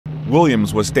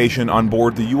Williams was stationed on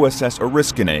board the USS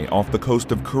Oriskany off the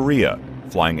coast of Korea,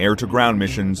 flying air-to-ground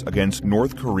missions against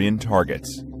North Korean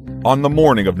targets. On the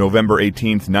morning of November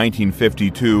 18,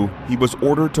 1952, he was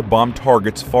ordered to bomb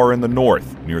targets far in the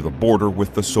north, near the border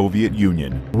with the Soviet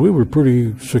Union. We were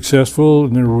pretty successful,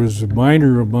 and there was a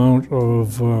minor amount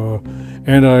of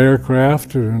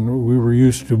anti-aircraft, and we were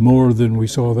used to more than we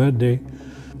saw that day.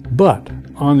 But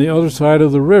on the other side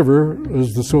of the river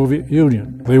is the Soviet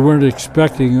Union. They weren't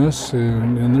expecting us,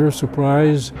 and in their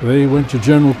surprise, they went to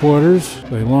general quarters.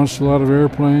 They launched a lot of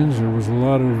airplanes. There was a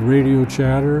lot of radio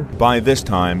chatter. By this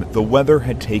time, the weather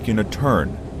had taken a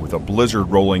turn, with a blizzard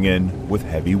rolling in with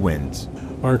heavy winds.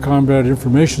 Our Combat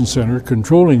Information Center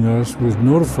controlling us was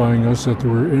notifying us that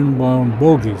there were inbound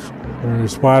bogies. We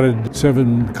spotted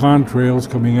 7 contrails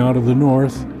coming out of the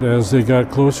north. As they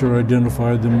got closer, I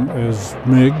identified them as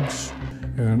MiGs.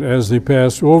 And as they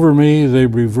passed over me, they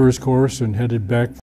reversed course and headed back